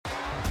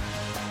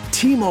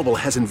T-Mobile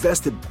has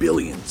invested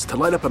billions to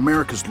light up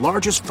America's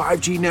largest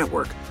 5G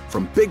network,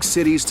 from big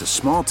cities to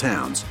small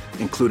towns,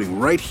 including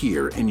right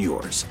here in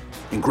yours.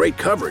 And great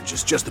coverage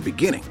is just the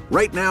beginning.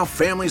 Right now,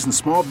 families and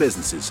small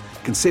businesses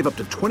can save up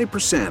to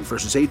 20%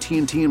 versus AT&T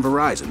and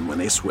Verizon when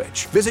they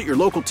switch. Visit your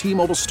local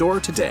T-Mobile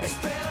store today.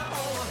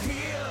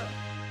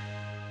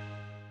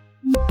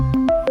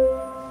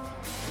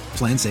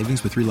 Plan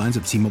savings with 3 lines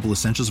of T-Mobile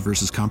Essentials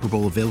versus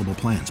comparable available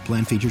plans.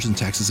 Plan features and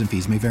taxes and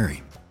fees may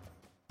vary.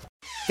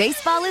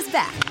 Baseball is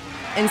back,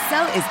 and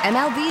so is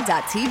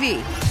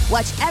MLB.tv.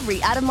 Watch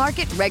every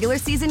out-of-market regular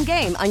season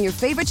game on your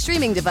favorite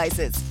streaming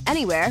devices,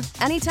 anywhere,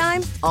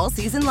 anytime, all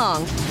season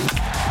long.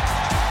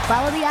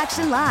 Follow the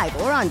action live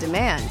or on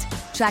demand.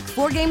 Track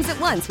 4 games at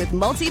once with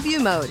multi-view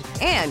mode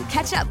and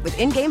catch up with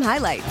in-game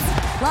highlights.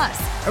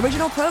 Plus,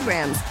 original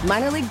programs,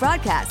 minor league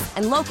broadcasts,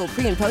 and local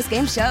pre- and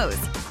post-game shows.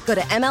 Go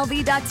to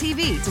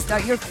MLB.tv to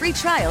start your free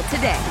trial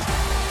today.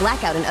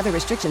 Blackout and other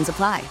restrictions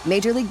apply.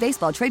 Major League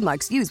Baseball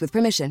trademarks used with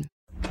permission.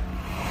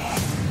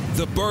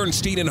 The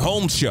Bernstein and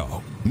Holmes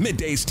Show.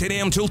 Middays 10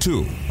 a.m. till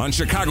 2 on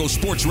Chicago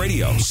Sports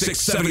Radio,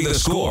 670 The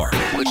Score.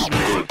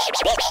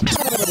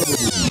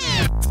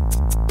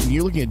 When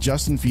you're looking at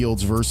Justin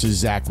Fields versus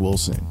Zach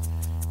Wilson,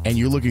 and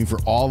you're looking for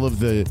all of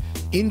the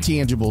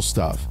intangible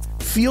stuff,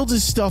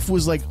 Fields' stuff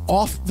was like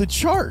off the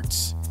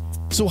charts.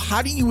 So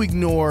how do you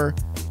ignore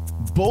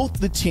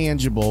both the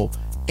tangible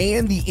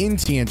and the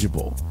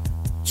intangible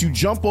to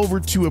jump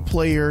over to a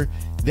player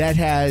that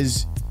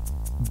has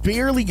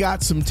barely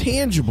got some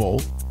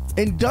tangible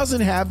and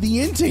doesn't have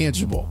the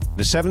intangible?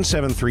 The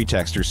 773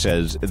 texter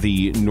says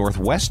the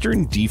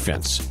Northwestern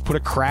defense put a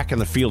crack in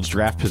the Fields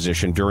draft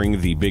position during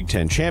the Big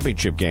Ten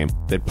championship game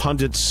that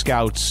pundits,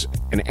 scouts,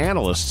 and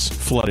analysts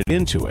flooded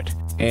into it.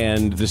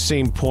 And the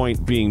same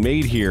point being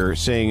made here,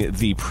 saying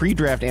the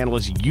pre-draft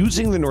analysts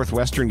using the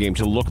Northwestern game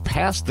to look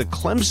past the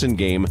Clemson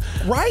game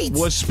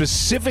was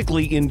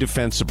specifically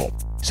indefensible.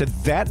 Said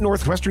that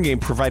Northwestern game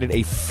provided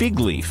a fig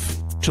leaf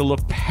to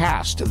look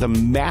past the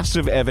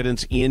massive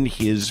evidence in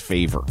his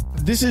favor.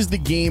 This is the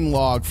game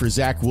log for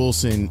Zach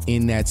Wilson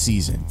in that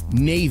season.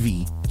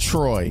 Navy,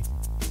 Troy,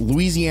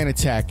 Louisiana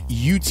Tech,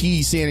 UT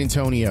San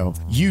Antonio,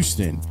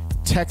 Houston,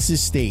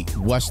 Texas State,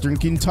 Western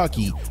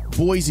Kentucky,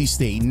 Boise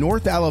State,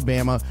 North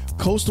Alabama,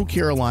 Coastal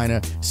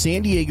Carolina,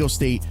 San Diego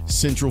State,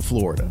 Central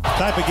Florida.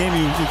 Type of game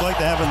you'd like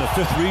to have in the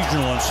 5th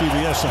Regional on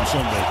CBS on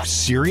Sunday.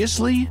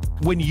 Seriously?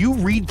 When you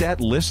read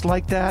that list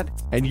like that,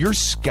 and you're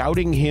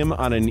scouting him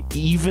on an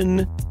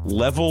even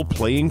level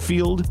playing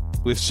field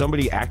with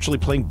somebody actually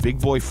playing big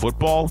boy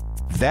football,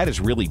 that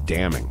is really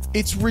damning.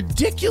 It's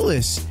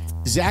ridiculous.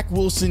 Zach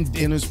Wilson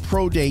in his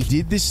pro day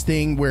did this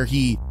thing where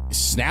he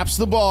snaps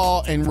the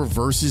ball and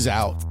reverses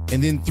out,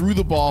 and then threw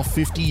the ball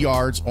 50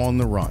 yards on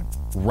the run.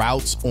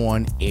 Routes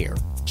on air.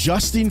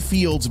 Justin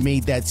Fields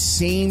made that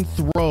same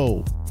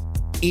throw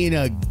in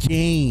a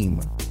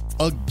game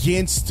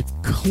against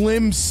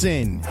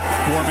Clemson.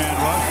 4-man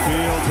rush.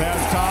 Fields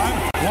has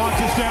time.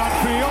 Launches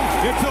downfield.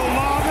 It's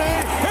Olave.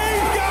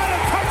 He's got a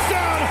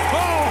touchdown.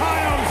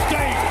 Ohio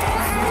State.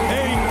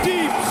 A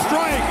deep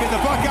strike, and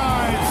the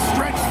Buckeyes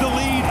stretch the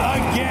lead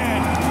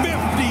again.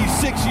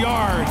 56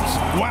 yards.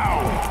 Wow.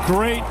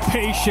 Great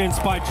patience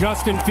by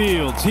Justin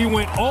Fields. He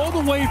went all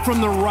the way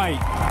from the right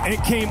and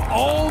came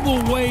all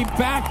the way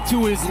back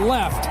to his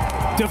left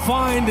to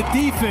find the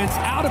defense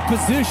out of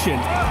position.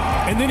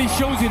 And then he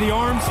shows you the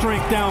arm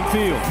strength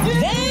downfield.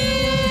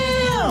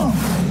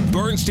 Damn!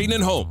 Bernstein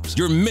and Holmes,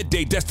 your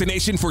midday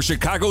destination for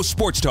Chicago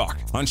sports talk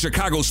on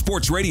Chicago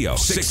Sports Radio,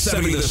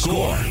 670 The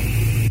Score.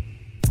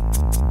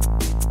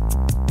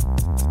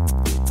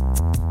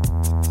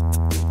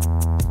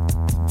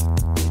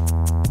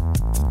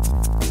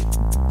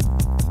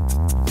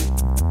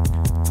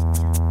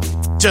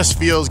 Just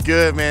feels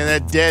good, man.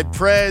 That Dead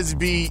Prez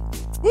beat.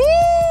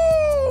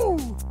 Woo!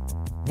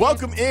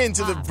 Welcome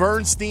into the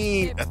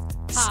Bernstein.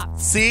 Hop.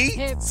 See?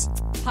 Hip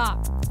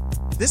hop.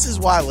 This is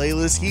why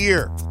Layla's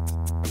here.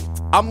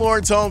 I'm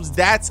Lawrence Holmes.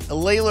 That's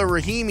Layla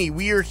Rahimi.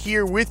 We are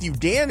here with you.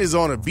 Dan is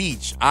on a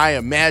beach, I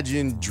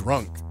imagine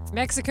drunk.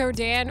 Mexico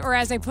Dan, or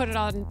as I put it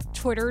on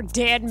Twitter,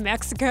 Dan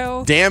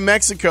Mexico. Dan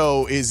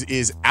Mexico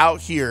is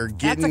out here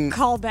getting... That's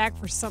a callback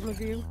for some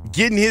of you.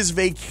 Getting his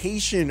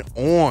vacation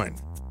on,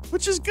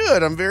 which is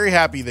good. I'm very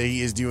happy that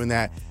he is doing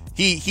that.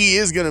 He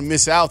is going to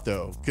miss out,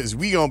 though, because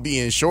we going to be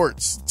in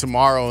shorts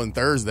tomorrow and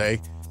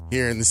Thursday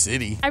here in the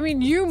city. I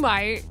mean, you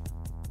might.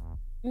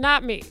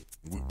 Not me.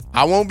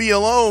 I won't be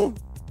alone.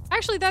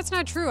 Actually, that's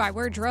not true. I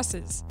wear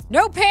dresses.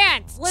 No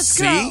pants. Let's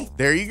go. See?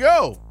 There you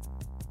go.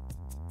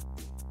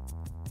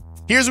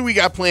 Here's what we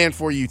got planned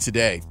for you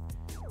today.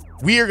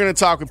 We are going to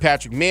talk with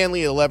Patrick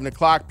Manley at 11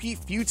 o'clock, Pete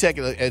Futek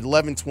at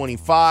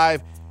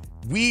 11:25.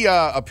 We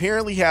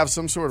apparently have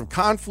some sort of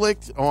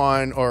conflict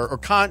on,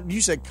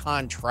 you said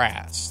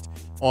contrast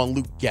on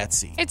Luke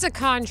Getsy. It's a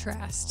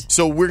contrast.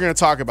 So we're going to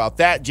talk about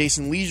that.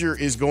 Jason Leisure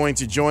is going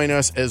to join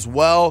us as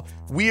well.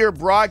 We are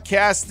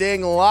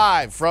broadcasting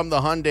live from the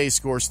Hyundai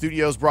Score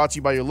Studios, brought to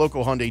you by your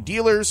local Hyundai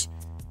dealers.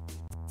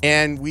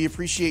 And we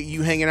appreciate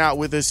you hanging out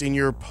with us in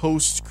your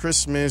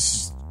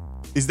post-Christmas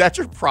Is that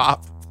your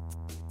prop?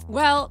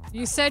 Well,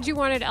 you said you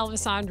wanted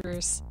Elvis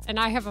Andrus, and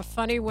I have a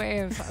funny way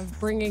of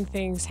bringing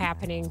things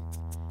happening.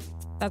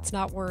 That's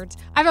not words.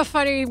 I have a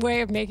funny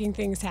way of making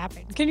things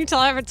happen. Can you tell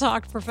I haven't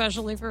talked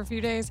professionally for a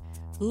few days?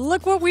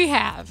 Look what we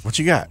have. What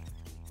you got?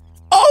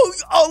 Oh,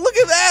 look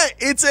at that.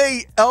 It's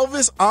a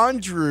Elvis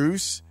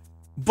Andrus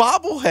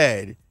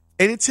bobblehead,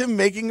 and it's him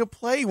making a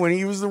play when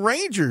he was the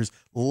Rangers.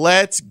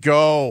 Let's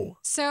go.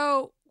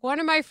 So one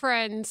of my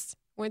friends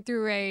went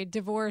through a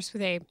divorce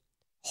with a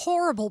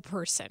horrible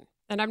person.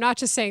 And I'm not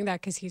just saying that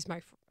because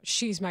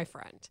she's my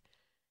friend.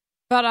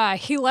 But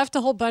he left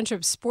a whole bunch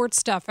of sports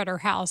stuff at her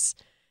house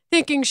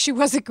thinking she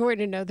wasn't going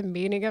to know the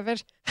meaning of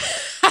it.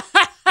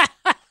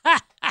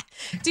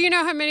 Do you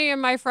know how many of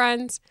my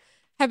friends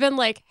have been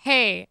like,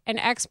 hey, an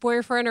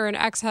ex-boyfriend or an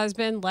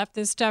ex-husband left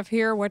this stuff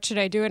here. What should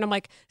I do? And I'm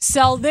like,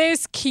 sell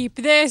this, keep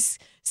this,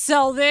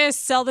 sell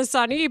this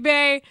on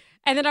eBay.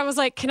 And then I was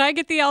like, can I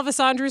get the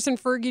Elvis Andrus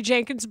and Fergie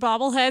Jenkins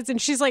bobbleheads?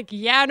 And she's like,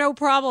 yeah, no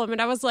problem.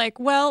 And I was like,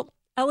 well,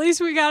 at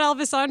least we got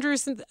Elvis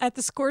Andrus at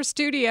the Score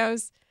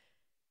Studios.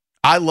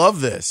 I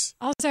love this.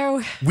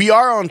 Also, we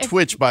are on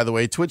Twitch, by the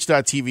way,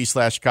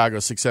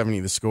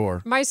 twitch.tv/Chicago670 The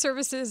Score. My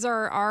services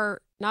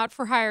are not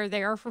for hire.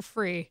 They are for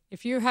free.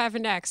 If you have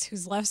an ex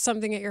who's left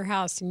something at your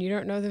house and you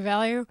don't know the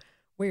value,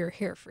 we are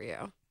here for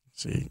you.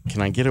 See,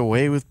 can I get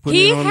away with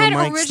putting it on the mic stand?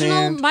 He had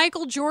original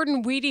Michael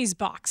Jordan Wheaties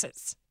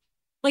boxes,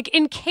 like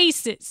in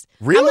cases.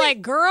 Really? I'm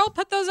like, girl,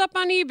 put those up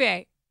on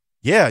eBay.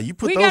 Yeah, you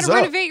put those up. We got to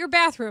renovate your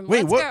bathroom.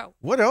 Wait, Let's go.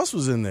 What else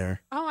was in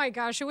there? Oh, my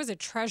gosh. It was a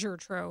treasure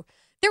trove.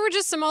 There were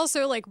just some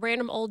also like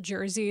random old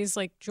jerseys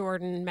like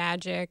Jordan,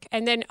 Magic,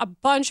 and then a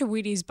bunch of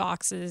Wheaties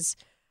boxes,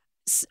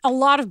 a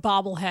lot of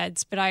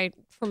bobbleheads. But I,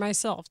 for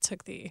myself,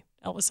 took the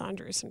Elvis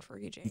Andrus and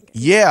Fergie Jenkins.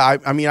 Yeah,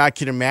 I mean, I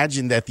can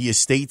imagine that the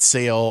estate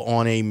sale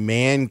on a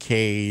man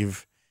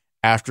cave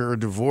after a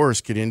divorce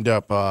could end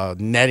up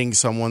netting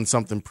someone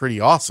something pretty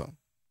awesome,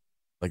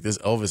 like this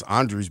Elvis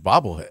Andrus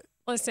bobblehead.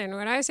 Listen,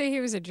 when I say he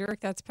was a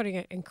jerk, that's putting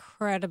it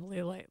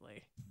incredibly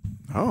lightly.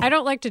 Oh. I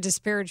don't like to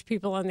disparage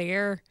people on the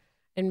air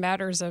in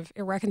matters of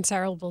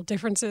irreconcilable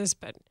differences,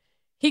 but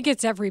he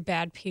gets every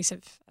bad piece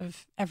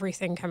of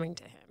everything coming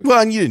to him. Well,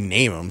 and you didn't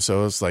name him,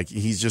 so it's like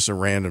he's just a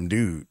random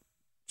dude.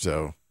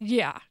 So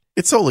yeah,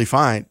 it's totally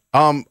fine.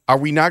 Are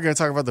we not going to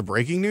talk about the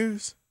breaking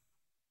news?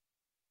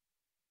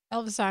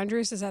 Elvis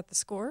Andrus is at the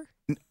Score?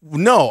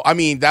 No, I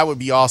mean, that would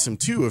be awesome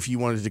too if you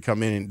wanted to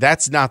come in. And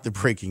that's not the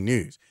breaking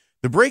news.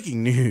 The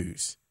breaking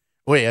news.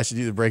 Wait, I should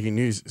do the breaking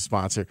news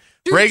sponsor.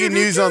 Breaking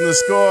news on the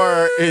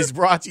Score is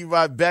brought to you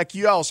by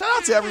BetQL. Shout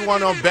out to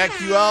everyone on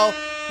BetQL.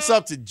 What's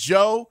up to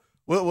Joe?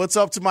 What's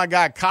up to my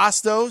guy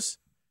Costos?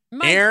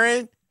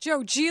 Aaron?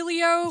 Joe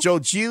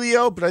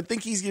Giglio, but I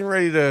think he's getting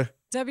ready to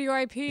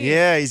WIP.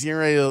 Yeah, he's getting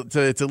ready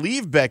to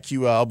leave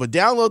BetQL, but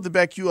download the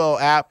BetQL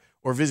app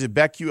or visit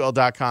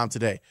BetQL.com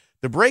today.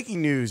 The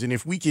breaking news, and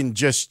if we can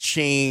just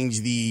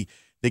change the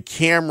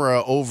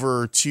camera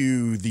over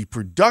to the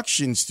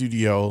production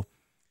studio,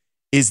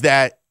 is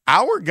that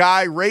our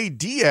guy Ray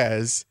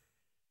Diaz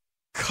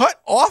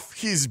cut off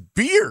his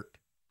beard.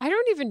 I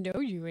don't even know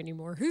you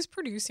anymore. Who's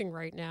producing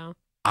right now?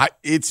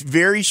 It's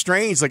very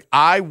strange. Like,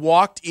 I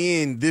walked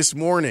in this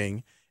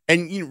morning,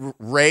 and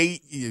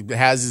Ray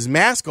has his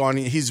mask on.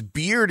 His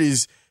beard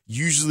is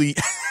usually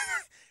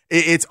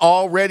it's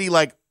already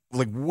like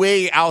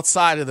way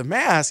outside of the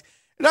mask,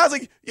 and I was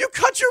like, "You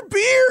cut your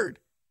beard."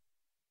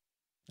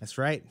 That's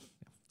right.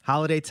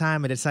 Holiday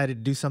time, I decided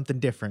to do something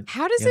different.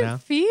 How does it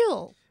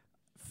feel?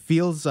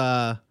 Feels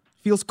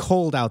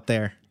cold out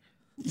there.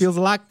 Feels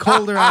a lot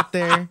colder out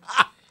there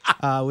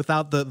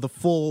without the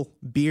full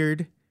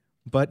beard.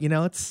 But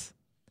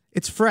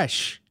it's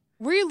fresh.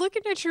 Were you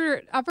looking at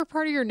your upper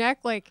part of your neck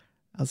like?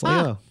 I was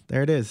like, oh,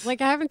 there it is.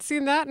 Like, I haven't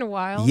seen that in a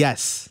while.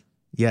 Yes.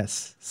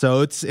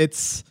 So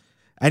it's.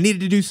 I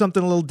needed to do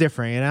something a little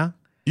different.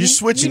 You're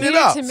switching it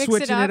up.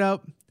 Switching it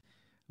up.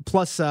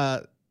 Plus,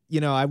 I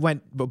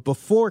went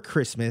before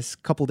Christmas, a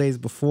couple days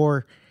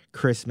before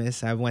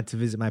Christmas. I went to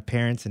visit my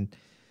parents, and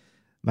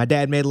my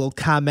dad made a little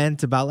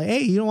comment about like,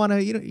 "Hey, you don't want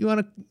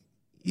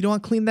to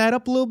clean that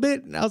up a little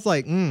bit?" And I was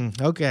like,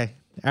 "Okay,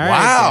 all right,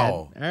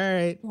 wow, Dad. All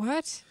right."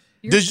 What?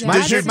 Does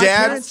your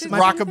dad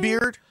rock a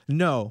beard?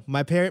 No,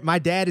 my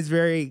dad is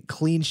very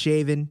clean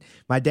shaven.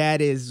 My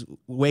dad is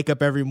wake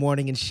up every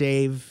morning and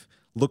shave,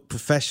 look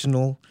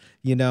professional.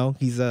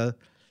 He's a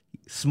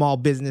small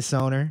business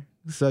owner.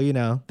 So,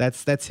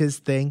 that's his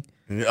thing.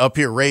 And up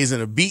here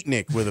raising a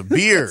beatnik with a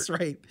beard. That's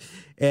right.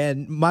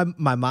 And my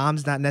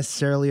mom's not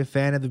necessarily a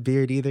fan of the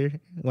beard either.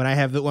 When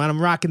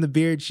I'm rocking the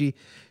beard,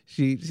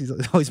 she's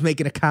always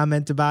making a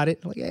comment about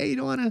it. Like, hey, you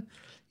don't want to,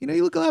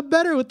 you look a lot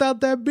better without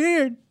that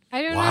beard.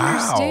 I don't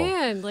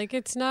understand. Like,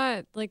 it's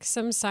not like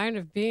some sign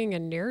of being a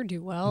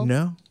ne'er-do-well.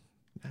 No,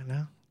 I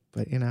know.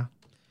 But,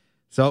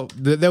 So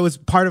that was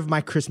part of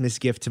my Christmas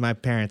gift to my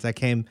parents. I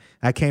came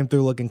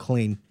through looking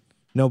clean.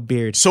 No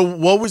beard. So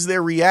what was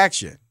their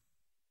reaction?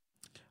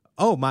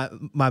 Oh, my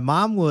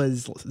mom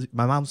was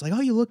like, "Oh,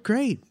 you look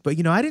great." But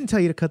I didn't tell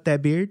you to cut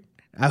that beard.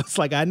 I was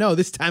like, "I know,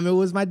 this time it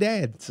was my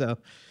dad." So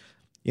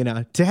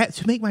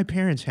to make my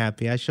parents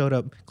happy, I showed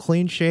up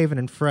clean shaven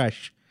and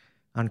fresh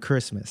on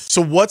Christmas.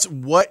 So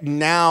what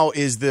now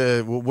is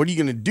what are you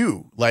going to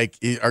do? Like,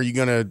 are you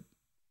going to,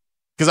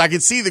 because I can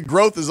see the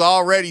growth is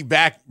already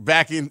back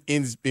in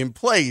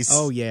place.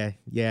 Oh yeah.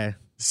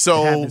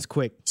 So it happens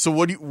quick. So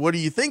what are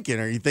you thinking?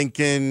 Are you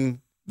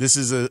thinking this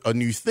is a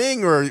new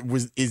thing, or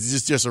is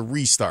this just a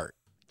restart?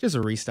 Just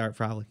a restart,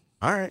 probably.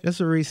 All right, just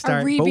a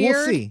restart. But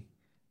we'll see.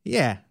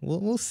 Yeah,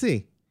 we'll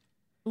see.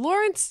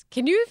 Lawrence,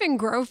 can you even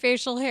grow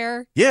facial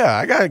hair? Yeah,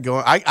 I got it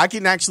going. I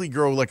can actually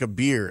grow like a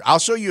beard. I'll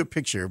show you a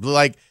picture. But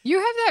like, you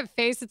have that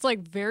face. It's like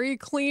very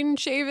clean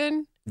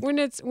shaven when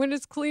it's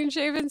clean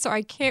shaven. So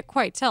I can't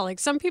quite tell. Like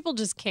some people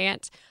just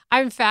can't.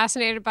 I'm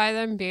fascinated by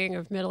them being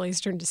of Middle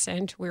Eastern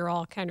descent. We were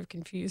all kind of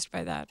confused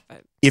by that.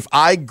 But if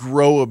I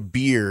grow a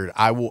beard,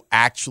 I will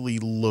actually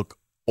look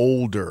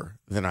older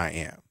than I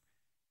am.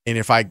 And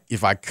if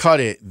I cut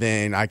it,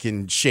 then I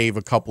can shave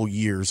a couple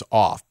years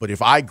off. But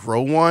if I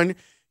grow one,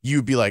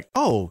 you'd be like,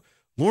 oh,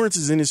 Lawrence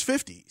is in his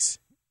 50s.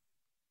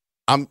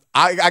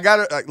 I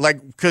gotta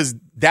because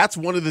that's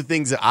one of the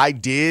things that I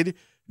did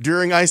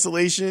during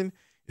isolation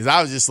is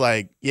I was just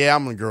like, yeah,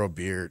 I'm gonna grow a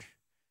beard,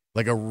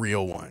 like a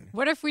real one.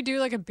 What if we do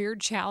like a beard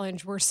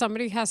challenge where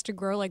somebody has to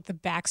grow like the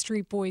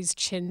Backstreet Boys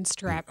chin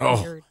strap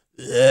beard?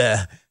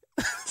 Yeah.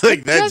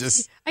 Like that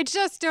I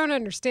just don't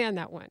understand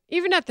that one.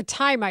 Even at the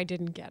time, I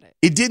didn't get it.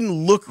 It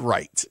didn't look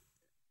right.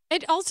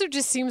 It also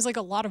just seems like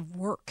a lot of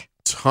work.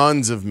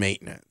 Tons of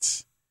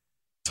maintenance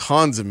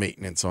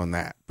on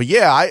that. But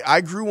yeah,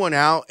 I grew one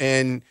out,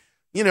 and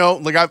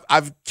like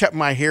I've kept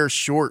my hair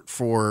short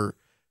for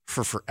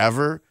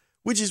forever,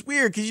 which is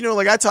weird because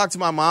like I talk to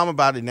my mom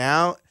about it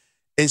now,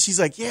 and she's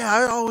like, yeah,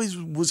 I always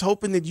was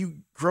hoping that you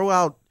grow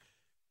out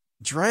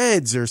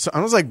dreads or something.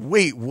 I was like,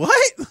 wait,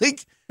 what?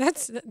 Like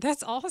that's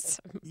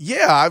awesome.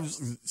 Yeah,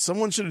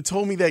 someone should have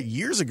told me that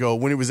years ago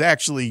when it was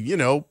actually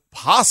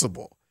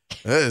possible.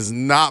 That is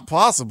not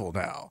possible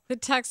now. The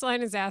text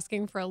line is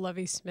asking for a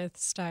Lovie Smith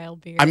style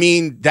beard. I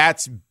mean,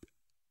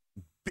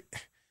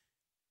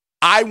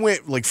 I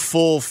went like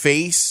full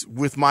face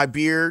with my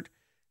beard,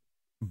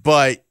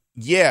 but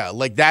yeah,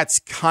 like that's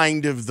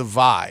kind of the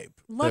vibe.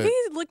 Lovie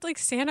looked like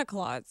Santa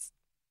Claus.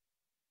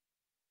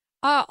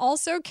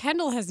 Also,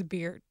 Kendall has a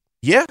beard.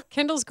 Yeah.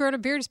 Kendall's grown a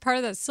beard as part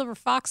of that Silver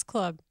Fox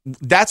Club.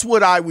 That's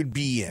what I would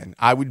be in.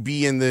 I would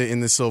be in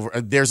the silver.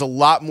 There's a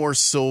lot more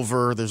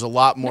silver. There's a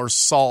lot more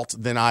salt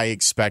than I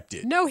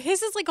expected. No,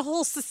 his is like a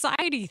whole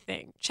society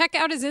thing. Check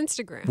out his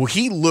Instagram. Well,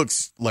 he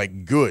looks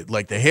like good.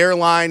 Like the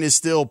hairline is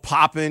still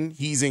popping.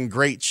 He's in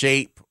great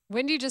shape.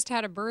 Wendy just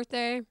had a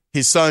birthday.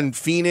 His son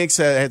Phoenix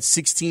had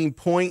 16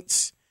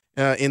 points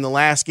in the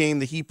last game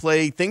that he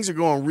played. Things are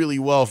going really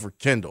well for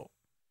Kendall.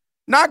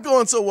 Not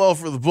going so well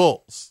for the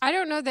Bulls. I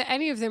don't know that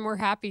any of them were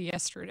happy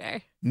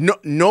yesterday.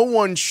 No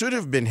one should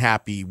have been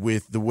happy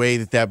with the way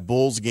that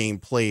Bulls game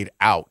played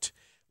out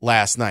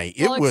last night.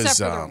 Well, except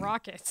for the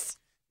Rockets.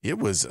 It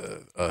was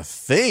a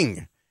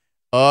thing.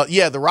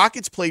 Yeah, the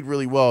Rockets played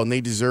really well, and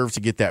they deserve to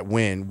get that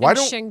win.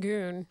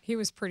 Şengün, he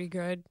was pretty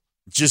good.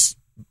 Just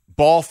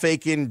ball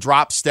faking,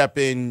 drop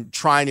stepping,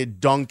 trying to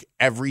dunk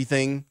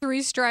everything.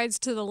 3 strides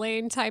to the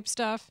lane type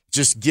stuff.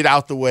 Just get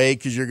out the way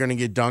because you're going to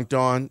get dunked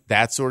on,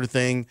 that sort of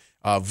thing.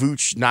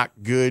 Vooch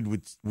not good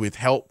with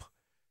help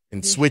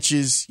and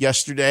switches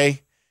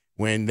yesterday.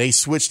 When they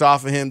switched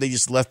off of him, they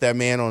just left that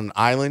man on an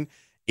island.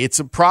 It's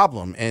a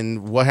problem.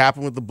 And what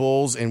happened with the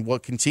Bulls and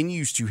what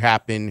continues to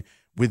happen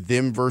with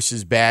them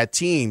versus bad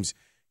teams,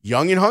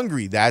 young and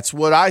hungry. That's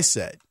what I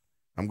said.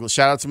 I'm going to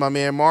shout out to my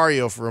man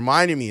Mario for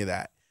reminding me of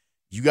that.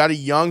 You got a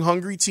young,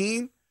 hungry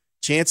team,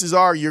 chances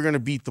are you're going to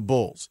beat the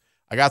Bulls.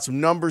 I got some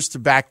numbers to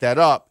back that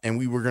up, and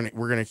we're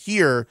going to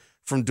hear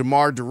from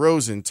DeMar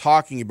DeRozan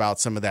talking about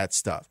some of that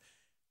stuff.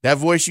 That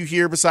voice you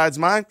hear besides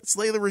mine, it's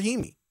Layla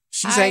Rahimi.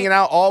 She's hanging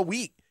out all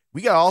week.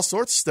 We got all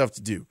sorts of stuff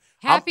to do.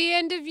 Happy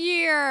end of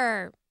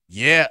year.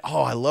 Yeah.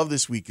 Oh, I love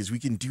this week because we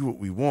can do what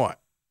we want.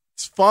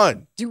 It's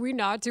fun. Do we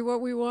not do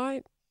what we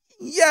want?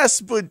 Yes,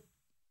 but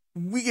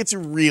we get to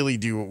really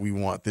do what we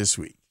want this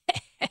week.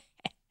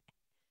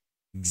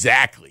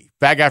 Exactly.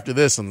 Back after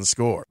this on The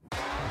Score.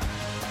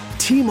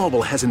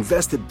 T-Mobile has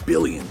invested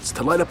billions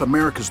to light up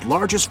America's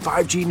largest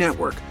 5G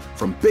network,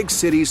 from big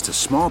cities to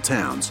small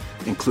towns,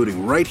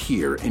 including right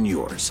here in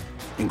yours.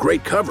 And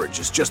great coverage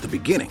is just the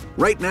beginning.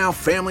 Right now,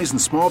 families and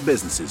small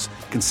businesses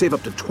can save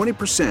up to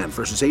 20%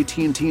 versus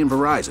AT&T and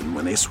Verizon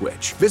when they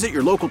switch. Visit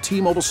your local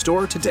T-Mobile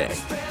store today.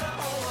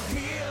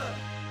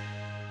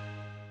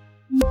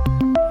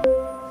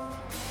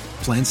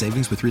 Plan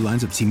savings with 3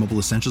 lines of T-Mobile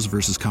Essentials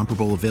versus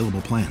comparable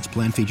available plans.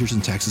 Plan features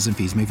and taxes and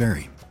fees may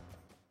vary.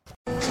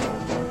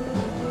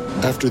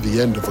 After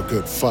the end of a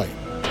good fight,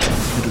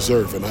 you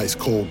deserve an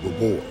ice-cold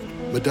reward.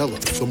 Modelo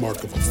is the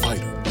mark of a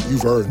fighter.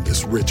 You've earned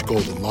this rich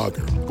golden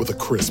lager with a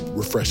crisp,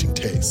 refreshing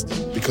taste.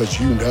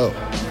 Because you know,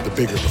 the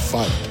bigger the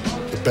fight,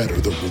 the better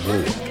the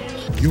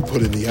reward. You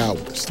put in the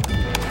hours,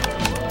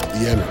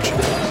 the energy,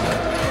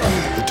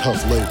 the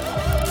tough labor.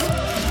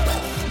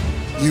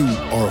 You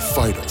are a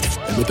fighter,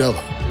 and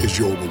Modelo is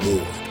your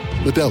reward.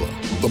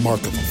 Modelo, the mark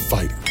of a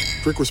fighter.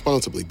 Drink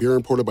responsibly. Beer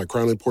imported by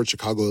Crown Imports,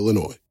 Chicago,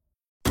 Illinois.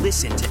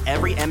 Listen to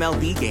every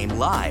MLB game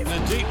live.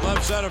 In the deep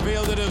left center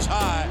field, it is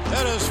high,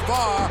 it is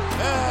far,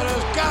 it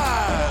is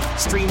gone.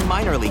 Stream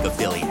minor league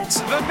affiliates.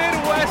 The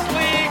Midwest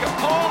League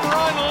home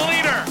run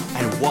leader.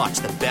 And watch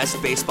the best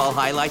baseball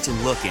highlights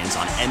and look-ins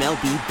on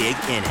MLB Big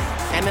Inning.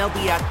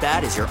 MLB At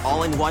Bat is your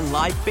all-in-one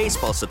live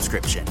baseball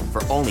subscription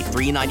for only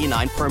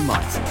 $3.99 per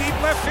month.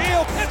 Deep left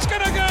field, it's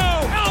gonna go.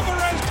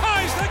 Alvarez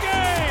ties the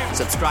game.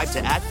 Subscribe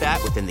to At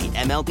Bat within the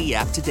MLB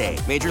app today.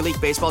 Major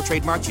League Baseball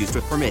trademarks used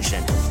with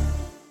permission.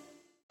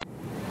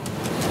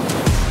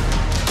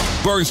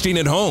 Bernstein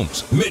and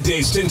Holmes,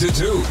 middays 10 to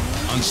 2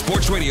 on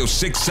Sports Radio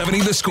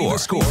 670 The Score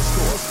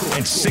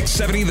and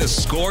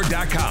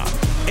 670thescore.com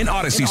and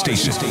Odyssey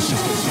Station.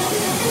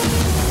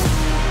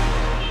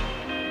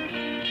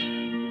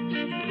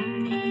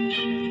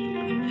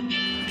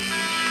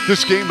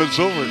 This game is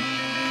over.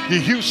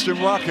 The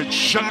Houston Rockets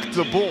shocked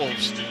the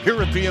Bulls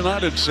here at the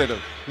United Center.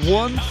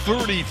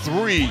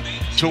 133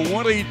 to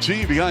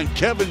 118 behind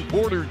Kevin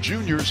Porter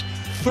Jr.'s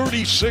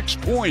 36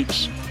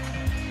 points.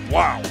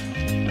 Wow.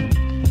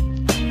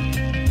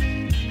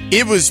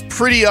 It was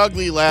pretty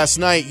ugly last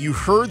night. You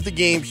heard the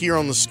game here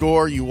on The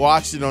Score. You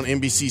watched it on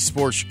NBC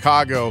Sports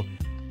Chicago.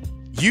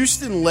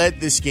 Houston led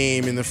this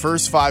game in the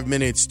first 5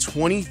 minutes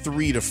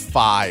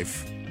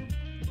 23-5.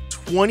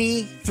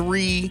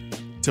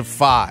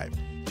 23-5.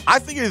 I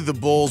figured the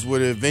Bulls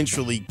would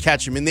eventually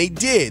catch him, and they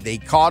did. They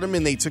caught him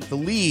and they took the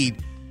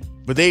lead,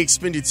 but they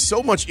expended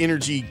so much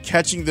energy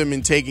catching them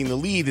and taking the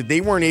lead that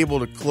they weren't able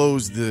to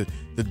close the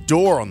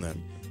door on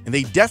them. And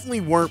they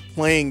definitely weren't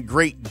playing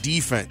great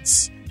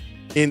defense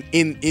in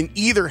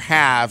either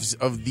halves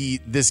of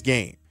this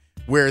game,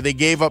 where they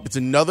gave up. It's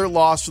another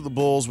loss for the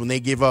Bulls when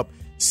they gave up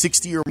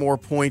 60 or more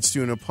points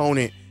to an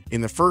opponent in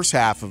the first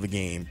half of the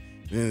game.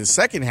 And in the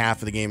second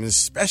half of the game,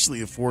 especially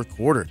the fourth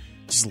quarter,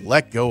 just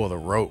let go of the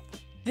rope.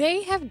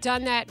 They have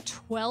done that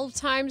 12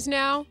 times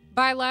now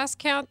by last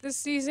count this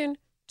season.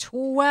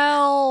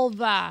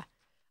 12.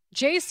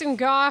 Jason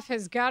Goff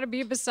has got to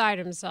be beside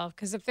himself,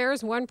 because if there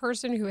is one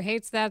person who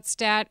hates that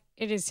stat,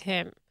 it is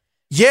him.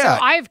 Yeah.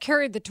 So I've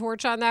carried the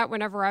torch on that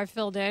whenever I've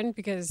filled in,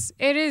 because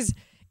it is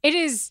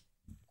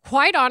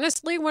quite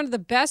honestly one of the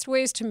best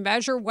ways to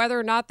measure whether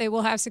or not they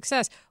will have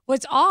success.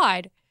 What's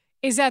odd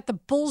is that the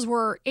Bulls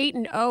were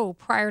 8-0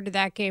 prior to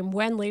that game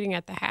when leading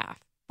at the half.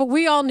 But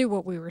we all knew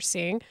what we were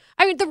seeing.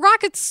 I mean, the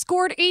Rockets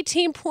scored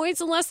 18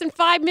 points in less than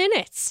 5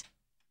 minutes.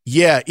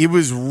 Yeah, it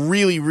was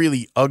really,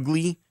 really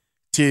ugly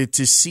to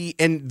see.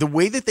 And the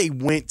way that they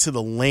went to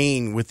the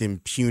lane with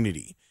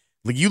impunity.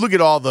 Like, you look at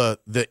all the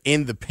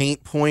in the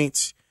paint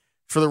points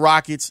for the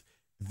Rockets,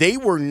 they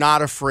were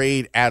not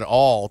afraid at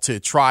all to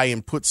try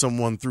and put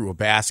someone through a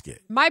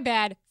basket. My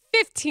bad.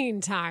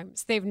 15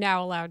 times they've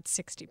now allowed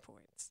 60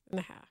 points in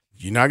the half.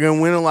 You're not going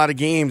to win a lot of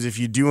games if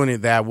you're doing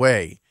it that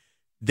way.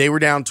 They were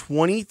down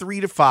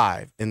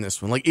 23-5 in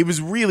this one. Like, it was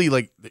really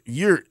like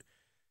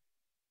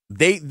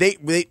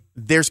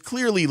there's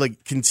clearly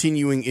like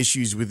continuing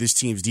issues with this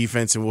team's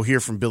defense, and we'll hear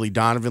from Billy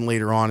Donovan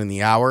later on in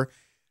the hour.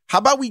 How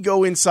about we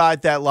go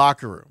inside that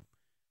locker room?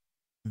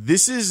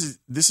 This is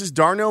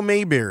Darnell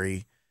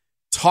Mayberry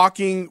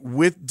talking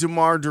with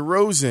DeMar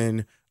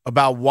DeRozan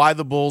about why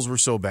the Bulls were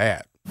so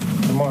bad.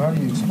 DeMar, how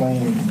do you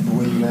explain the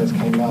way you guys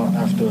came out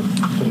after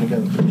putting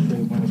together 3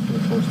 straight wins for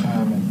the first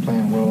time and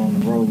playing well on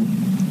the road,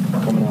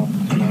 coming out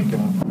tonight,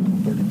 getting up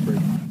 33?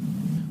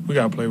 We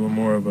got to play with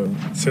more of a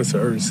sense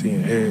of urgency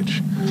and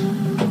edge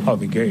out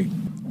the gate,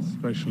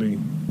 especially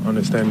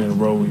understanding the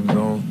road we was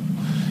on.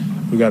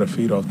 We got to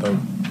feed off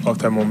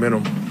that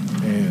momentum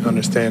and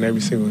understand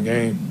every single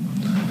game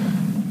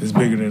is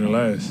bigger than the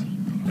last.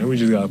 And we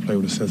just got to play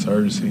with a sense of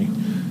urgency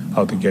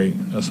out the gate.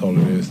 That's all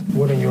it is.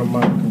 What in your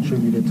mind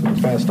contributed to the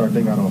fast start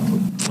they got off to?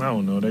 I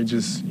don't know. They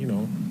just,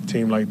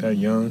 team like that,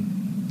 young,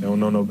 they don't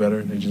know no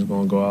better. They just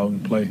going to go out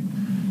and play.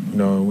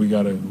 We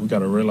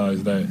gotta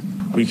realize that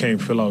we can't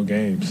fill out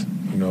games.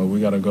 We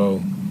got to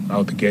go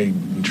out the gate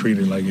and treat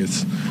it like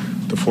it's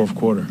the fourth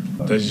quarter.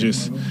 That's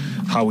just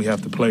how we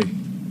have to play.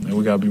 And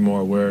we got to be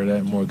more aware of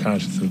that, more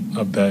conscious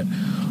of that.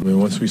 I mean,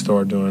 once we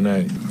start doing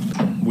that,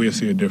 we'll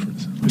see a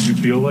difference. Did you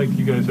feel like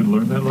you guys had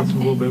learned that lesson a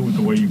little bit with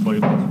the way you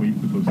played last week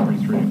with those 3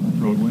 straight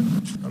road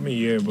wins? I mean,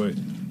 yeah, but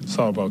it's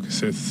all about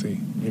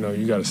consistency.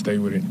 You got to stay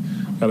with it.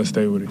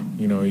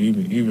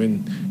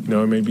 Even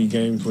it may be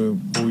games where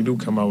we do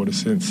come out with a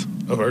sense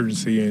of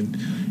urgency and,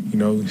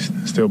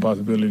 still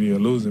possibility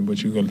of losing,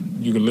 but you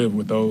can live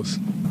with those.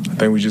 I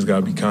think we just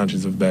got to be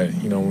conscious of that.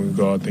 When we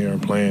go out there and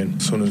playing,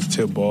 as soon as the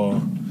tip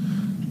ball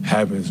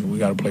happens, we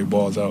got to play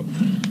balls out.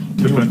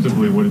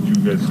 Defensively, what did you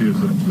guys see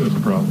as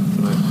a problem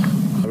tonight?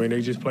 I mean,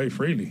 they just played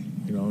freely.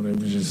 They were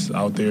just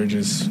out there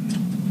just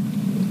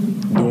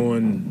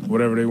doing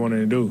whatever they wanted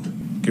to do.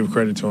 Give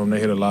credit to them. They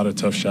hit a lot of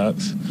tough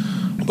shots.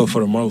 But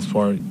for the most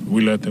part,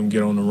 we let them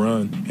get on the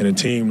run. And a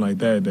team like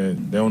that they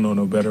don't know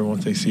no better.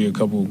 Once they see a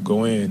couple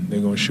go in,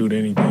 they're going to shoot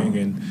anything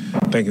and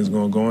think it's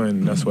going to go in.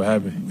 And that's what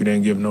happened. We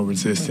didn't give no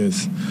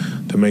resistance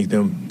to make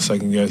them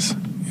second-guess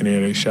any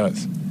of their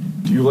shots.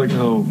 Do you like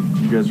how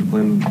you guys are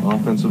playing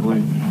offensively?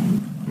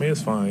 I mean,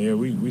 it's fine. Yeah,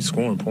 we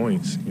scoring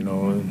points,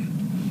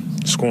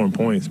 and scoring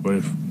points. But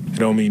it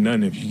don't mean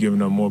nothing if you're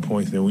giving up more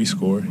points than we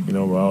score. But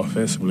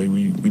offensively,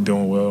 we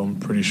doing well. I'm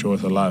pretty sure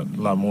it's a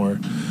lot more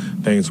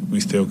things we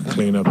still can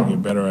clean up and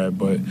get better at.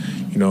 But,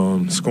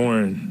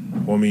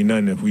 scoring won't mean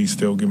nothing if we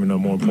still giving up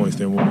more points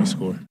than what we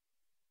score.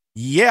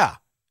 Yeah.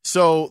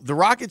 So the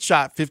Rockets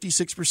shot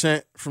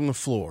 56% from the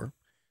floor.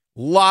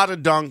 A lot of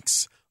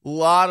dunks, a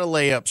lot of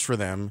layups for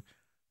them.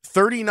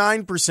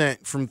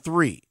 39% from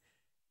three.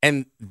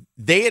 And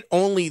they had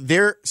only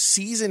their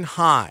season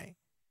high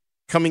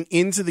coming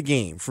into the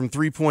game from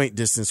three-point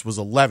distance was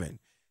 11.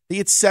 They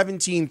had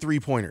 17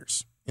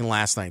 three-pointers in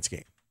last night's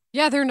game.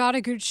 Yeah, they're not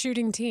a good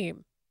shooting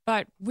team.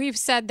 But we've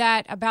said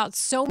that about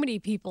so many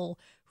people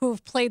who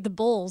have played the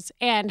Bulls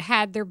and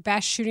had their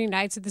best shooting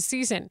nights of the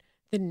season.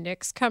 The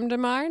Knicks come to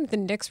mind. The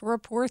Knicks were a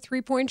poor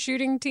three-point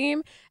shooting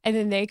team, and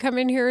then they come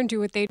in here and do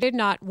what they did,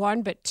 not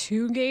one but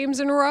 2 games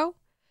in a row.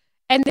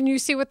 And then you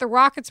see what the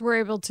Rockets were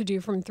able to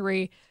do from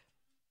three.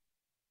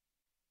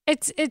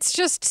 It's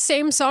just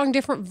same song,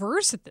 different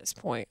verse at this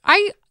point.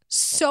 I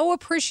so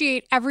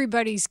appreciate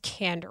everybody's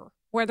candor,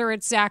 whether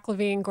it's Zach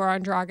LaVine,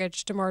 Goran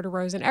Dragic, DeMar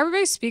DeRozan.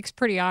 Everybody speaks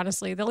pretty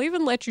honestly. They'll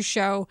even let you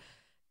show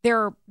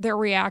their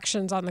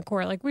reactions on the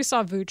court. Like we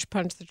saw Vooch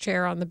punch the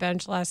chair on the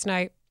bench last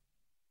night.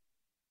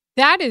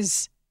 That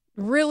is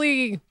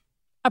really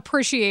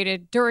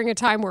appreciated during a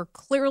time where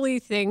clearly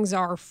things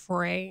are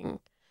fraying.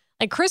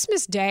 Like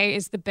Christmas Day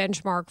is the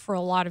benchmark for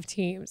a lot of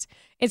teams.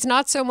 It's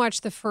not so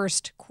much the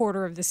first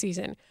quarter of the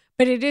season,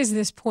 but it is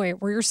this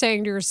point where you're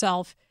saying to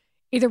yourself,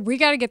 either we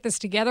got to get this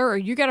together or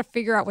you got to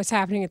figure out what's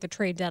happening at the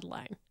trade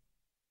deadline.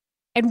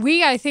 And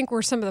I think,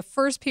 were some of the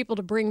first people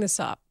to bring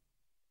this up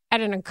at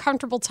an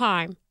uncomfortable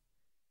time,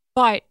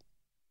 but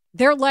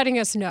they're letting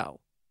us know.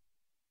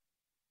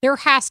 There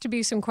has to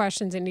be some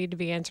questions that need to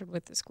be answered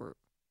with this group.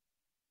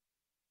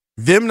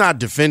 Them not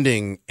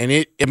defending, and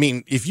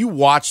if you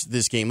watch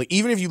this game, like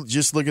even if you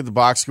just look at the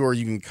box score,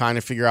 you can kind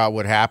of figure out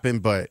what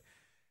happened. But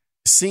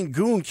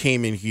Sengun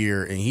came in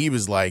here and he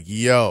was like,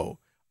 yo,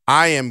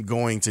 I am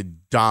going to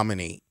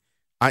dominate.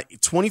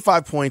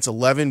 25 points,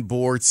 11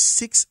 boards,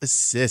 6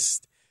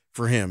 assists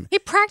for him. He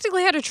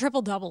practically had a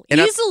triple-double.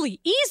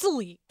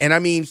 Easily.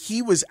 And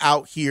he was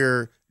out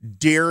here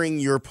daring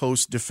your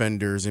post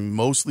defenders and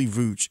mostly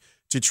Vooch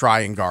to try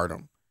and guard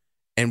him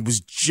and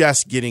was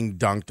just getting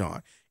dunked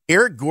on.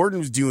 Eric Gordon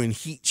was doing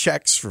heat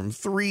checks from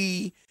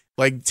 3,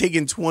 like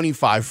taking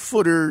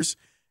 25-footers.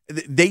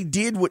 They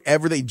did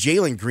whatever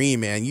Jalen Green,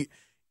 man.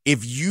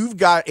 If you've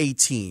got a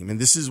team, and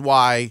this is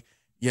why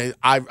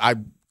I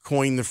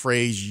coined the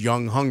phrase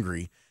young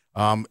hungry.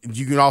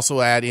 You can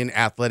also add in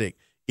athletic.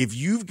 If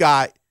you've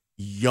got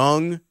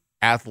young,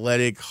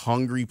 athletic,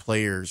 hungry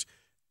players,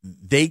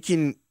 they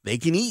can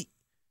eat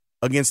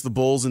against the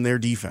Bulls and their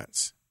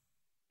defense.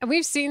 And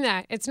we've seen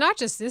that. It's not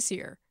just this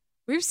year.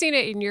 We've seen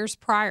it in years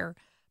prior.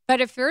 But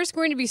if there's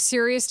going to be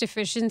serious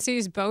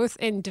deficiencies, both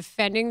in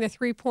defending the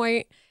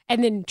 3-point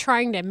and then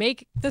trying to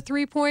make the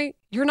 3-point,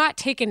 you're not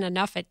taking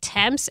enough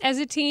attempts as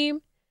a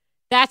team.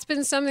 That's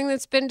been something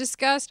that's been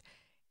discussed.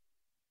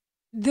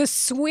 The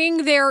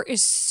swing there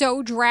is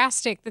so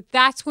drastic that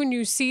that's when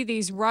you see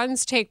these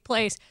runs take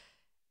place.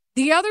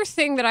 The other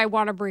thing that I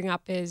want to bring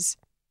up is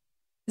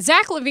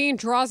Zach LaVine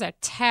draws a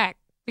tech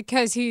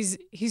because he's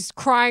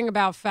crying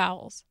about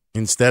fouls.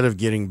 Instead of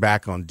getting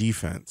back on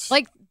defense.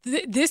 Like,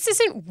 this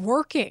isn't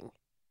working.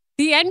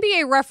 The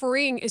NBA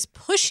refereeing is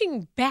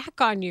pushing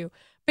back on you.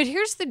 But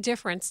here's the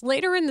difference.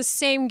 Later in the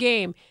same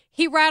game,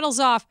 he rattles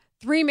off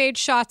 3 made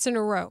shots in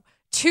a row.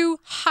 2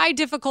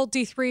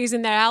 high-difficulty threes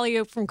and that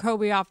alley-oop from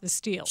Kobe off the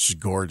steal. She's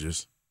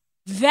gorgeous.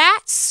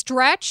 That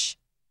stretch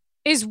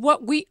is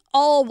what we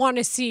all want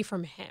to see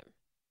from him.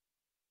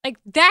 Like,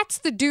 that's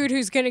the dude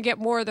who's going to get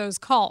more of those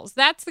calls.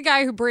 That's the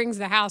guy who brings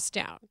the house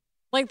down.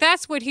 Like,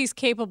 that's what he's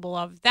capable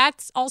of.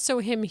 That's also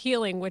him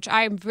healing, which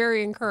I am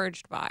very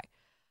encouraged by.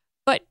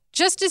 But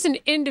just as an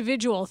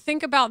individual,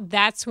 think about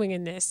that swing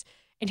in this.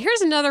 And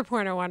here's another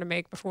point I want to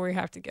make before we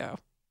have to go.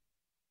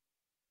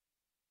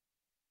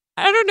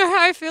 I don't know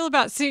how I feel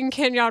about seeing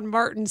Kenyon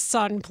Martin's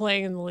son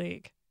playing in the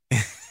league.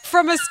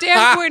 From a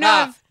standpoint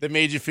of... That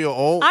made you feel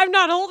old? I'm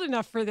not old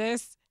enough for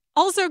this.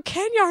 Also,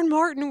 Kenyon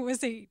Martin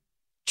was a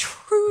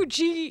true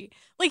G.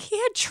 Like, he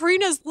had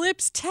Trina's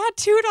lips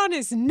tattooed on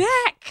his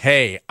neck.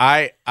 Hey,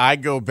 I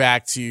go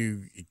back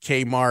to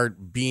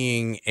Kmart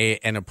being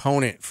an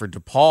opponent for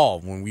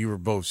DePaul when we were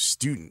both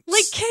students.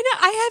 Like,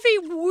 I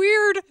have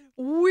a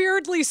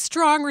weirdly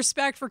strong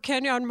respect for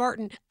Kenyon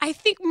Martin. I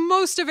think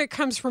most of it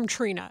comes from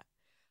Trina.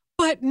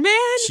 But,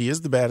 man, she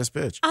is the baddest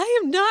bitch.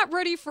 I am not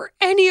ready for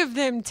any of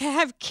them to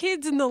have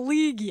kids in the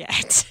league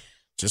yet.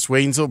 Just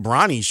wait until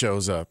Bronny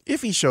shows up.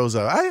 If he shows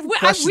up. I have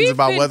questions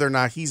about whether or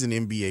not he's an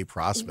NBA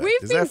prospect.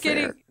 Is that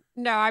fair?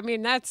 No, I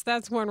mean, that's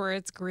one where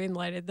it's green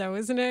lighted, though,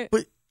 isn't it?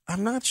 But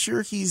I'm not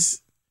sure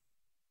he's...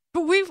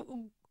 But we've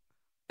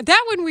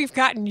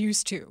gotten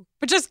used to.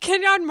 But just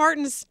Kenyon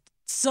Martin's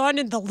son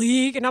in the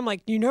league, and I'm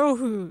like, you know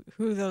who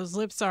those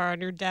lips are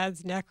on your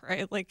dad's neck,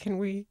 right? Like, can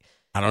we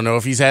I don't know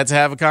if he's had to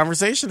have a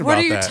conversation about that.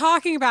 What are you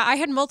talking about? I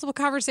had multiple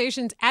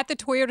conversations at the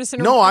Toyota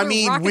Center. No, I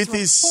mean with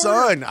his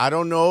son. I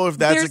don't know if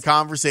that's a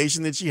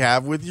conversation that you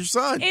have with your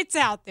son. It's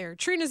out there.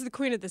 Trina's the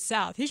queen of the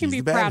South. He can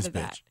be proud of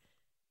that.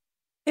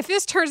 If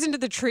this turns into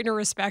the Trina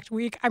Respect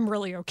Week, I'm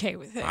really okay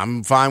with it.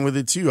 I'm fine with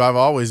it, too. I've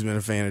always been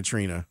a fan of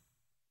Trina.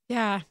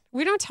 Yeah.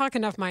 We don't talk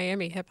enough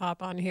Miami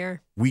hip-hop on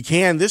here. We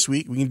can this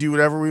week. We can do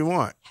whatever we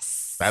want.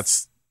 Yes.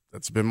 That's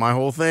been my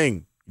whole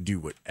thing. Do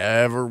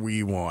whatever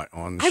we want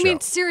on the show. I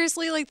mean,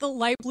 seriously, like the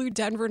light blue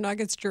Denver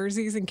Nuggets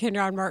jerseys and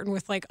Kenyon Martin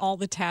with like all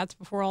the tats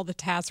before all the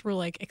tats were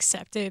like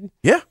accepted.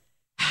 Yeah.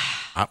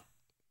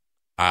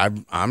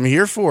 I'm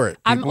here for it.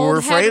 People were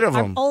afraid of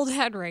them. I'm old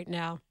head right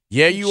now.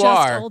 Yeah, you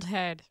are. Old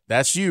head.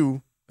 That's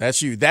you.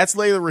 That's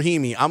Layla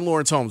Rahimi. I'm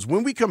Lawrence Holmes.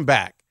 When we come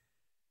back,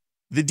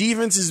 the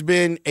defense has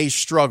been a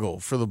struggle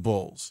for the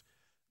Bulls.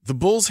 The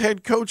Bulls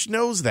head coach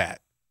knows that,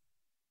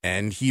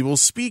 and he will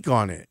speak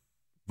on it.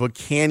 But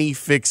can he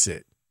fix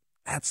it?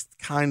 That's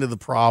kind of the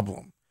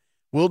problem.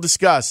 We'll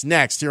discuss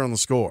next here on The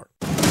Score.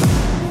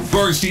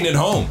 Bernstein and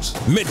Holmes,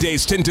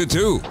 middays 10 to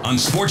 2 on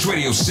Sports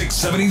Radio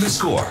 670 The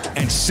Score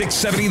and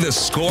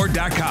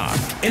 670thescore.com,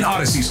 an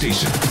Odyssey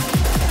station.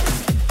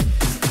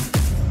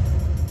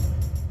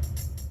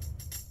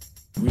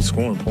 We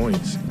scoring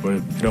points, but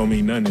it don't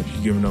mean nothing if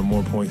you're giving up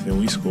more points than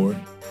we scored.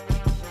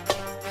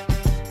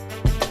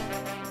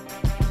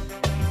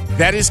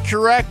 That is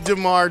correct,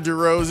 DeMar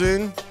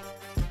DeRozan.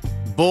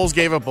 Bulls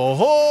gave up a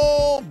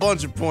whole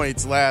bunch of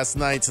points last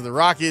night to the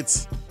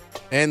Rockets,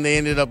 and they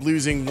ended up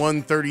losing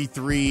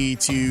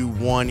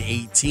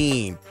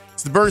 133-118.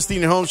 It's the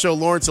Bernstein and Holmes Show.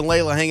 Lawrence and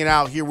Layla hanging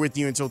out here with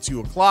you until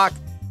 2 o'clock.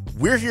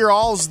 We're here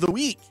all the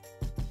week.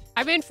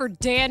 I'm in for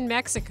Dan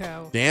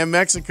Mexico. Dan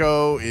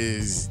Mexico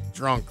is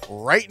drunk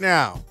right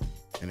now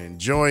and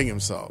enjoying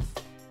himself.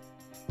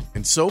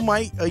 And so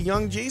might a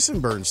young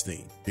Jason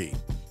Bernstein be.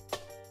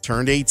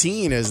 Turned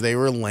 18 as they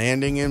were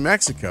landing in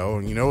Mexico,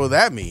 and you know what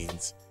that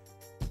means.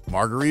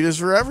 Margaritas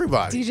for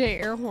everybody.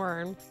 DJ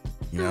Airhorn.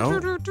 You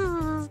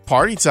know,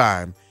 party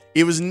time.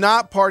 It was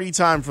not party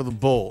time for the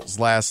Bulls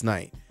last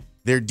night.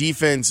 Their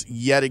defense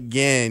yet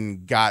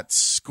again got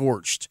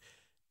scorched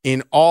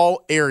in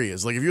all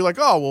areas. Like if you're like,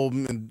 oh, well,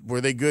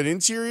 were they good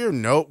interior?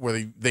 Nope.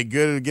 Were they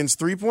good against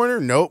three-pointer?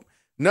 Nope.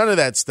 None of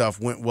that stuff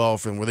went well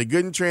for them. Were they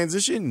good in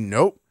transition?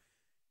 Nope.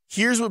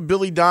 Here's what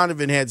Billy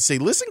Donovan had to say.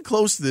 Listen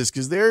close to this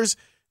because there's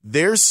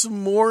some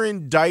more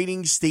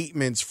indicting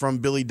statements from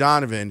Billy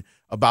Donovan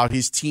about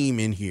his team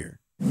in here.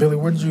 Billy,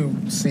 what did you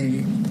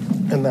see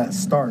in that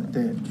start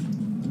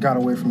that got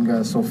away from you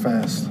guys so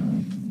fast?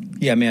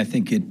 Yeah, I mean, I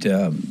think it,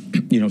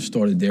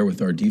 started there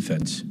with our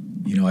defense.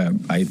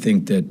 I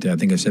think that, I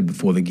said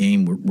before the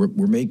game,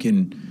 we're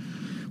making,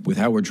 with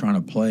how we're trying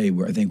to play,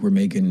 I think we're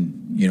making,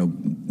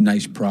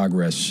 nice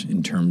progress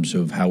in terms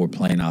of how we're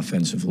playing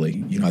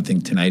offensively. I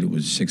think tonight it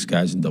was 6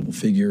 guys in double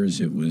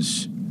figures. It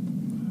was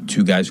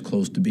 2 guys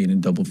close to being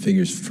in double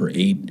figures for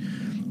 8.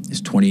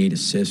 It's 28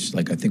 assists.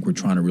 I think we're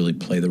trying to really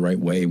play the right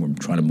way. We're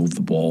trying to move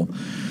the ball.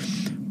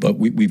 But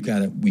we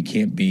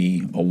can't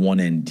be a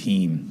one-end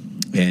team.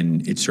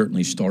 And it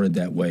certainly started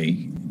that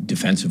way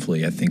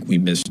defensively. I think we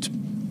missed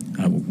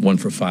 1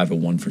 for 5 or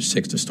 1 for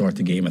 6 to start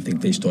the game. I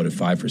think they started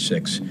 5 for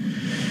 6.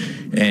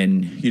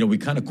 And, we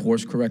kind of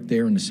course correct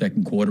there in the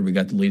second quarter. We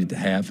got the lead at the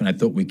half. And I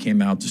thought we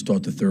came out to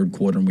start the third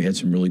quarter and we had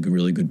some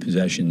really good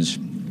possessions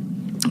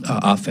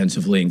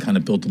offensively and kind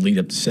of built the lead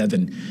up to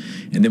 7.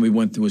 And then we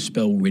went through a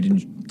spell where we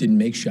didn't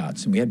make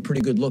shots, and we had pretty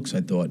good looks,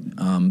 I thought.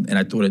 And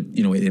I thought it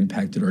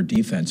impacted our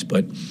defense.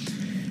 But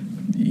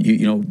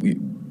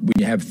when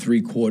you have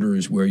 3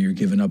 quarters where you're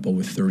giving up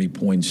over 30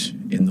 points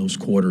in those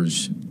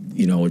quarters,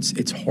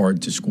 it's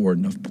hard to score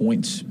enough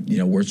points.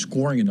 We're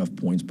scoring enough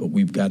points, but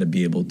we've got to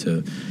be able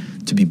to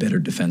be better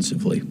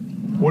defensively.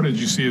 What did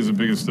you see as the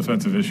biggest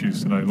defensive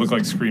issues tonight? It looked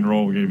like screen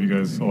roll gave you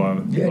guys a lot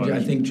of... Yeah,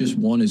 I think just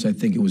one is I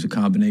think it was a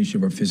combination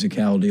of our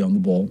physicality on the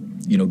ball,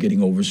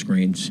 getting over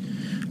screens,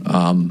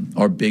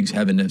 our bigs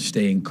having to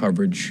stay in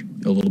coverage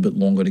a little bit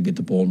longer to get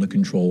the ball under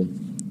control,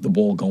 the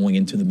ball going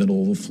into the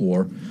middle of the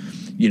floor,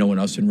 and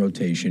us in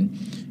rotation.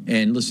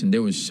 And listen,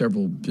 there was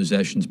several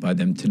possessions by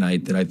them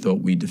tonight that I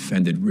thought we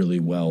defended really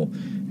well,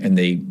 and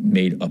they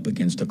made up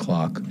against the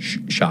clock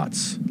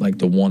shots. Like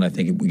the one, I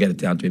think we got it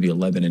down to maybe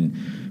 11, and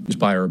it was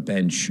by our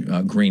bench.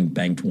 Green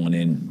banked one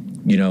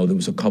in. There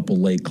was a couple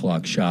late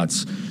clock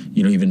shots.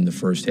 Even in the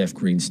first half,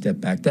 Green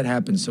stepped back. That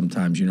happens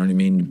sometimes, you know what I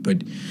mean?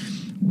 But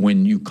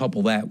when you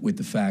couple that with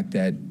the fact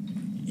that,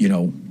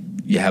 you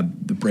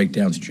have the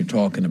breakdowns that you're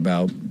talking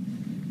about,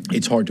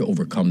 it's hard to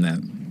overcome that.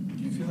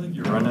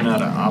 You're running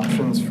out of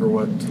options for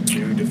what to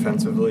do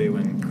defensively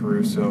when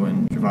Caruso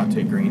and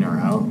Javonte Green are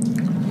out?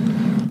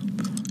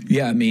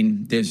 Yeah, I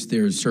mean,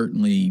 there's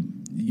certainly,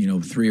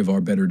 3 of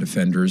our better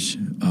defenders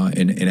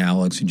in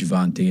Alex and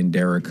Javonte and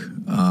Derek,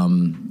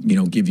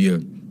 give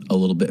you a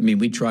little bit. I mean,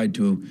 we tried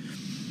to,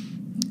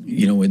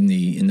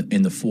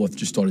 in the fourth,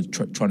 just started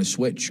trying to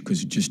switch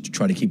because just to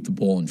try to keep the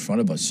ball in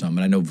front of us some.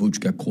 And I know Vooch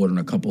got caught on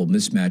a couple of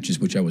mismatches,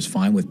 which I was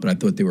fine with, but I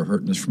thought they were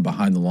hurting us from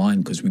behind the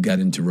line because we got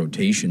into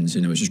rotations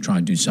and it was just trying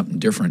to do something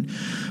different.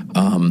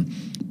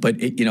 But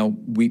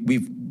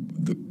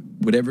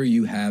whatever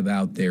you have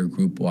out there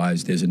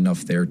group-wise, there's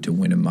enough there to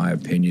win, in my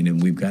opinion,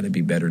 and we've got to be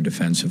better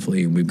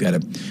defensively, and we've got to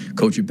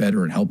coach it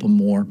better and help them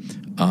more.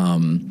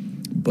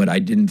 But I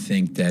didn't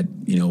think that,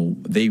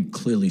 they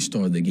clearly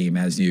started the game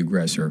as the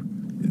aggressor.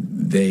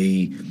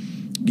 They,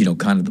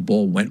 kind of the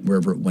ball went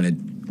wherever it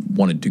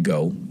wanted to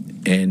go.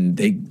 And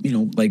they,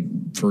 like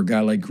for a guy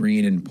like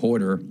Green and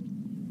Porter,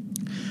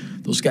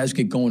 those guys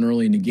get going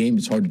early in the game.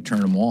 It's hard to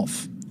turn them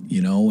off,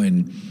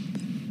 and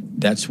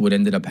that's what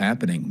ended up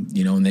happening,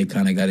 and they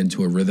kind of got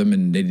into a rhythm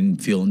and they didn't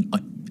feel,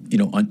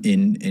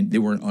 and they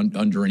weren't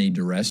under any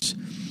duress.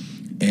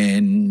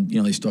 And,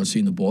 they start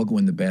seeing the ball go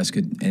in the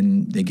basket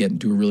and they get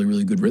into a really,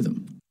 really good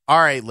rhythm. All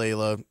right,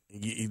 Layla,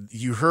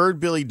 you heard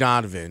Billy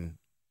Donovan.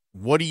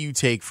 What do you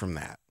take from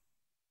that?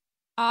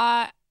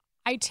 I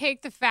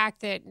take the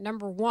fact that,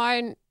 number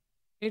one,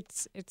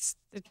 it's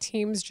the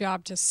team's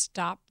job to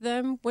stop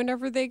them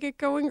whenever they get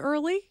going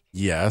early.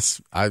 Yes,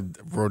 I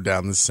wrote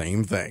down the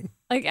same thing.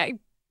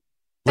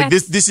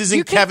 This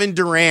isn't Kevin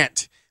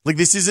Durant.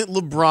 This isn't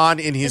LeBron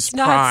in his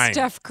prime. It's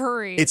not Steph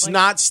Curry. It's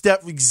not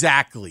Steph,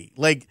 exactly.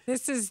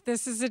 This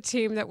is a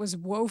team that was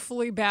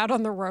woefully bad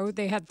on the road.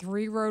 They had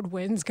 3 road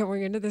wins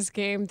going into this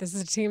game. This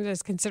is a team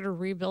that's considered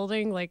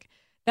rebuilding.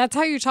 That's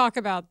how you talk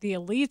about the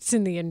elites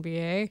in the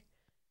NBA.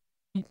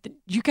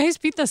 You guys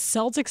beat the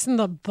Celtics and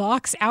the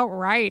Bucks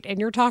outright, and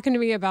you're talking to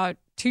me about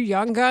 2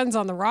 young guns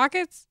on the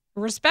Rockets?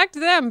 Respect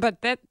them, but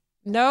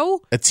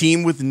no. A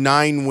team with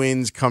 9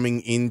 wins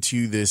coming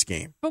into this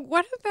game. But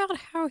what about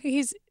how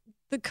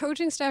the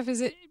coaching staff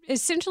is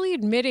essentially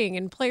admitting,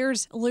 and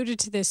players alluded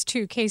to this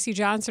too, Casey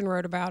Johnson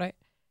wrote about it,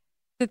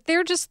 that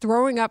they're just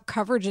throwing up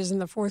coverages in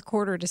the fourth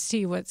quarter to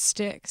see what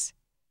sticks.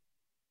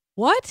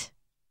 What?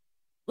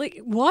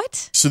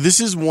 What? So this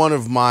is one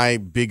of my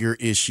bigger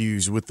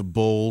issues with the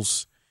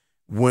Bulls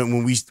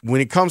when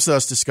it comes to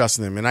us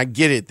discussing them. And I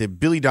get it that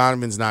Billy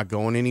Donovan's not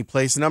going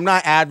anyplace, and I'm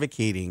not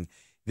advocating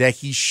that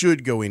he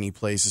should go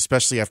anyplace,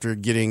 especially after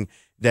getting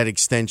that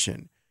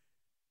extension.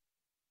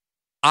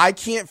 I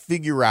can't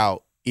figure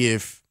out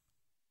if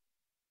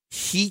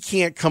he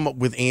can't come up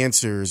with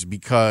answers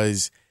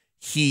because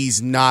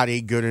he's not a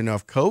good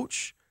enough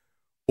coach,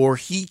 or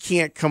he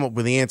can't come up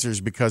with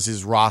answers because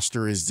his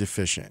roster is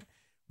deficient.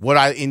 What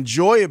I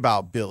enjoy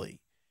about Billy,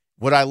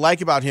 what I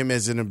like about him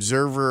as an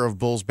observer of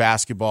Bulls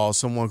basketball,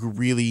 someone who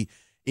really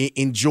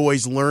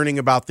enjoys learning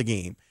about the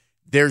game.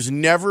 There's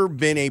never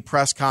been a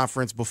press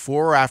conference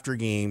before or after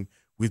game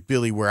with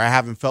Billy where I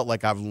haven't felt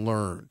like I've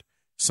learned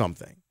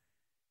something.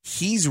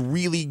 He's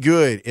really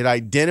good at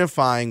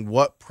identifying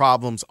what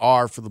problems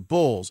are for the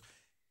Bulls.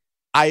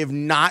 I have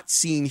not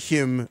seen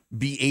him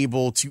be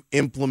able to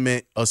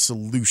implement a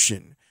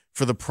solution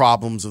for the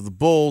problems of the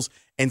Bulls.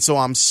 And so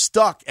I'm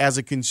stuck as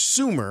a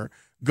consumer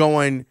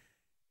going,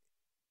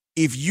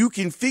 if you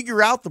can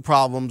figure out the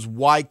problems,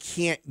 why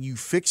can't you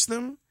fix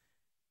them?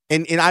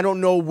 And I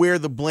don't know where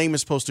the blame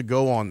is supposed to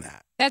go on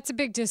that. That's a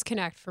big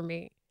disconnect for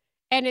me.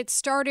 And it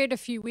started a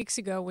few weeks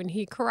ago when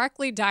he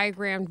correctly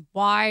diagrammed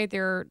why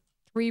their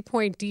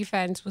 3-point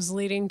defense was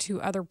leading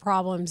to other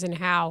problems and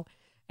how.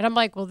 And I'm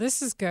like, well,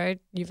 this is good.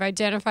 You've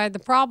identified the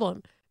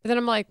problem. But then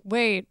I'm like,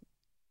 wait,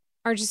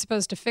 aren't you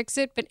supposed to fix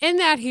it? But in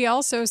that, he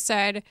also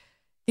said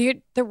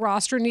the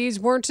roster needs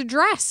weren't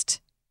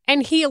addressed.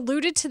 And he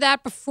alluded to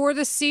that before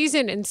the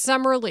season in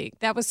Summer League.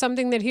 That was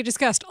something that he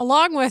discussed,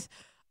 along with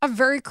a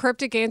very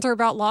cryptic answer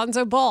about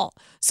Lonzo Ball.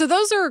 So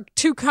those are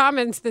 2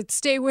 comments that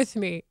stay with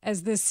me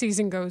as this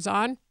season goes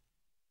on.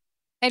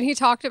 And he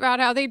talked about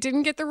how they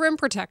didn't get the rim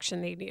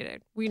protection they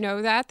needed. We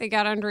know that. They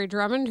got Andre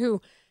Drummond, who,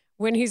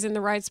 when he's in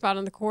the right spot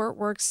on the court,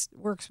 works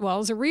well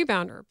as a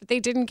rebounder. But they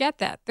didn't get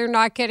that. They're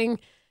not getting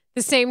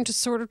the same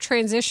sort of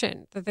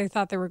transition that they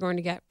thought they were going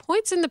to get.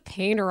 Points in the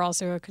paint are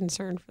also a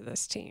concern for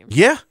this team.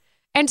 Yeah.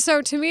 And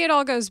so to me, it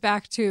all goes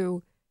back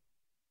to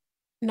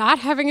not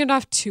having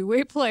enough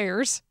two-way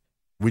players.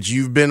 Which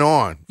you've been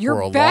on for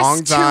a long time. Your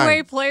best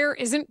two-way player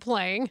isn't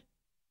playing.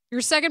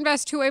 Your second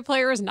best two-way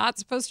player is not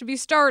supposed to be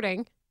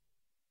starting.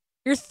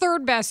 Your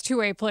third best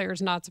two-way player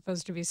is not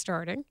supposed to be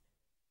starting.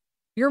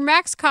 Your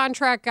max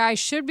contract guy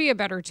should be a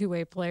better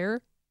two-way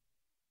player.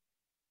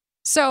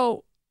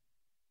 So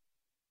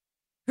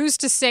who's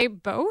to say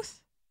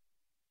both?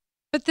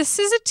 But this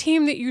is a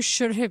team that you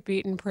should have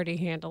beaten pretty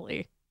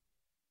handily.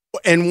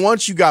 And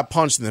once you got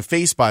punched in the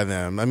face by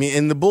them, I mean,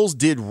 and the Bulls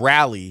did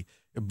rally,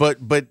 but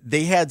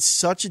they had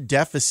such a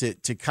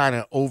deficit to kind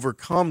of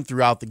overcome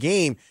throughout the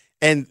game.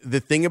 And the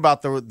thing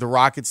about the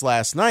Rockets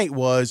last night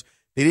was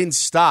they didn't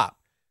stop.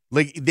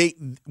 Like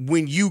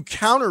when you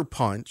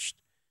counterpunched,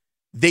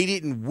 they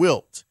didn't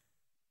wilt.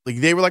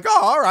 Like they were like,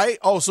 oh, all right.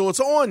 Oh, so it's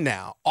on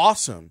now.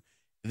 Awesome.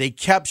 They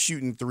kept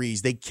shooting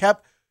threes. They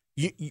kept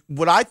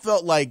what I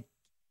felt like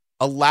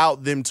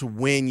allowed them to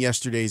win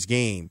yesterday's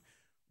game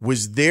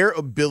was their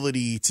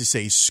ability to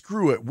say,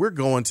 screw it, we're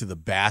going to the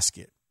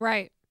basket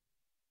Right.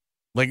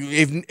 Like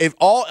if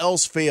all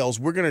else fails,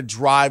 we're going to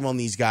drive on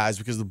these guys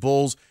because the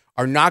Bulls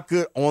are not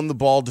good on the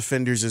ball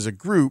defenders as a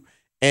group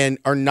and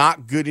are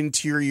not good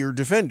interior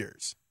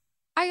defenders.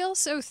 I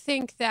also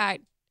think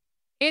that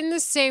in the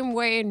same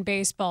way in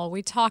baseball,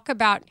 we talk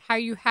about how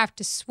you have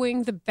to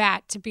swing the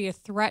bat to be a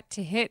threat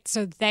to hit,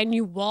 so then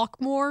you walk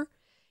more.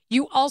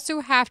 You also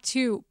have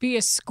to be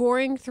a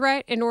scoring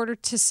threat in order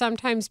to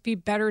sometimes be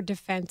better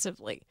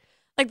defensively.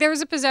 Like there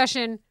was a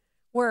possession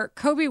where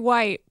Kobe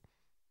White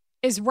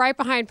is right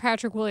behind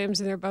Patrick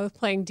Williams, and they're both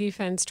playing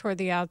defense toward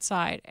the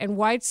outside. And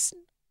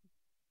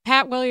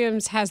Pat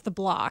Williams has the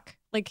block.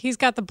 Like he's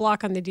got the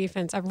block on the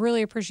defense. I've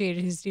really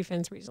appreciated his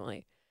defense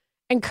recently.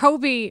 And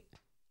Kobe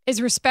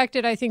is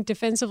respected, I think,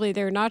 defensively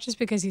there, not just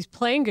because he's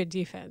playing good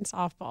defense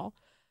off ball,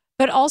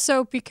 but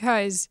also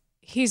because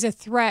he's a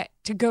threat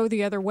to go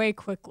the other way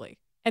quickly.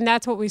 And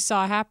that's what we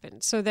saw happen.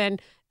 So then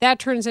that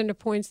turns into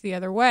points the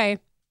other way,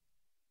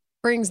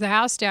 brings the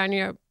house down.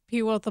 You know,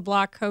 P. Will with the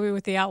block, Kobe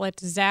with the outlet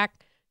to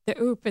Zach,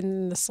 the oop,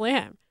 and the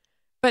slam.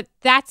 But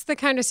that's the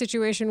kind of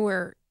situation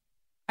where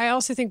I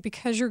also think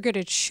because you're good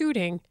at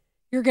shooting,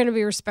 you're going to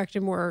be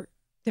respected more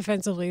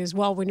defensively as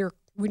well when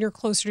you're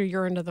closer to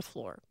your end of the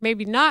floor.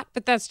 Maybe not,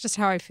 but that's just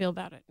how I feel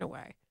about it in a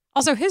way.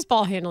 Also, his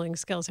ball handling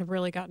skills have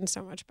really gotten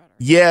so much better.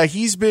 Yeah,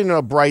 he's been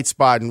a bright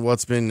spot in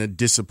what's been a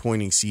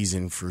disappointing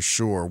season for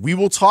sure. We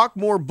will talk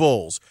more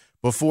Bulls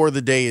before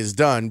the day is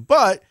done,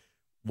 but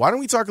why don't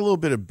we talk a little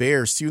bit of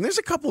Bears too? And there's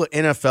a couple of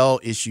NFL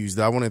issues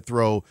that I want to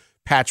throw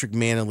Patrick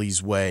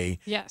Manley's way.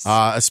 Yes.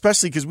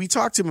 Especially because we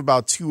talked to him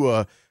about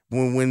Tua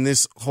when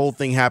this whole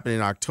thing happened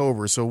in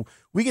October. So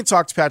we can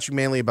talk to Patrick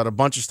Manley about a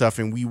bunch of stuff,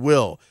 and we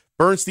will.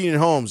 Bernstein and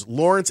Holmes,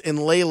 Lawrence and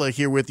Layla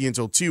here with you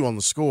until 2 on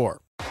The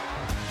Score.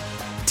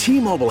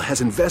 T-Mobile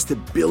has invested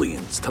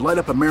billions to light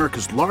up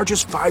America's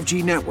largest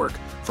 5G network,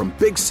 from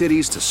big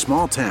cities to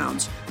small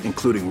towns,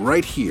 including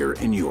right here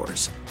in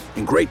yours.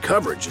 And great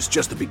coverage is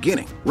just the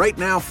beginning. Right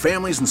now,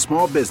 families and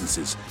small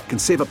businesses can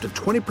save up to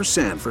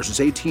 20% versus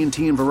AT&T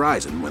and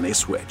Verizon when they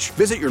switch.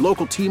 Visit your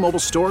local T-Mobile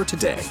store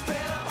today.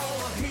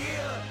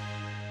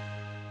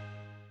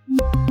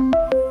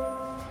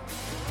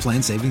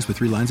 Plan savings with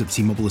 3 lines of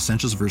T-Mobile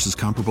Essentials versus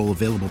comparable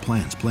available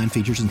plans. Plan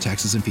features and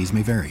taxes and fees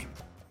may vary.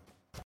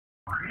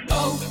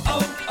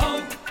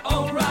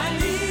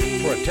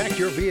 Protect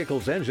your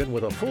vehicle's engine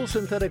with a full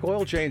synthetic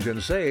oil change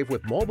and save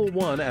with Mobil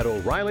 1 at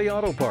O'Reilly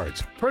Auto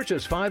Parts.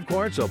 Purchase 5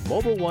 quarts of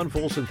Mobil 1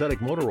 full synthetic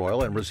motor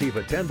oil and receive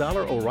a $10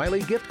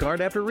 O'Reilly gift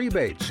card after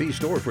rebate. See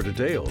store for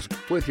details.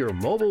 With your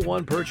Mobil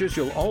 1 purchase,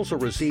 you'll also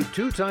receive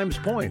 2 times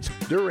points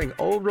during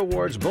O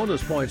Rewards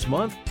Bonus Points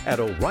Month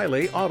at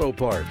O'Reilly Auto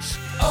Parts.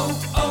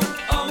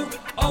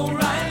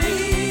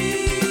 O'Reilly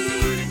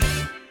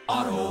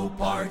Auto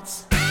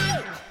Parts.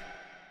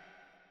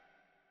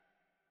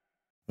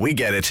 We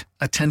get it.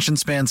 Attention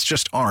spans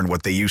just aren't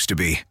what they used to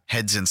be.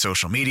 Heads in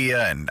social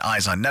media and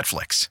eyes on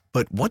Netflix.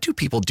 But what do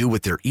people do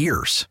with their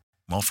ears?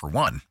 Well, for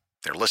one,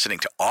 they're listening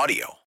to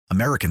audio.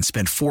 Americans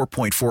spend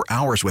 4.4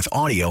 hours with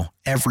audio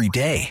every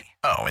day.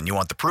 Oh, and you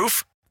want the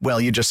proof?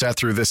 Well, you just sat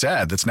through this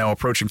ad that's now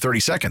approaching 30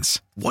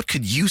 seconds. What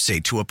could you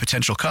say to a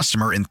potential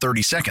customer in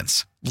 30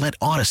 seconds? Let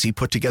Odyssey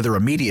put together a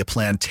media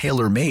plan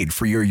tailor-made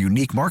for your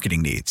unique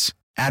marketing needs.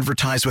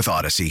 Advertise with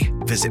Odyssey.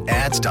 Visit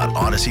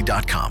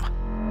ads.odyssey.com.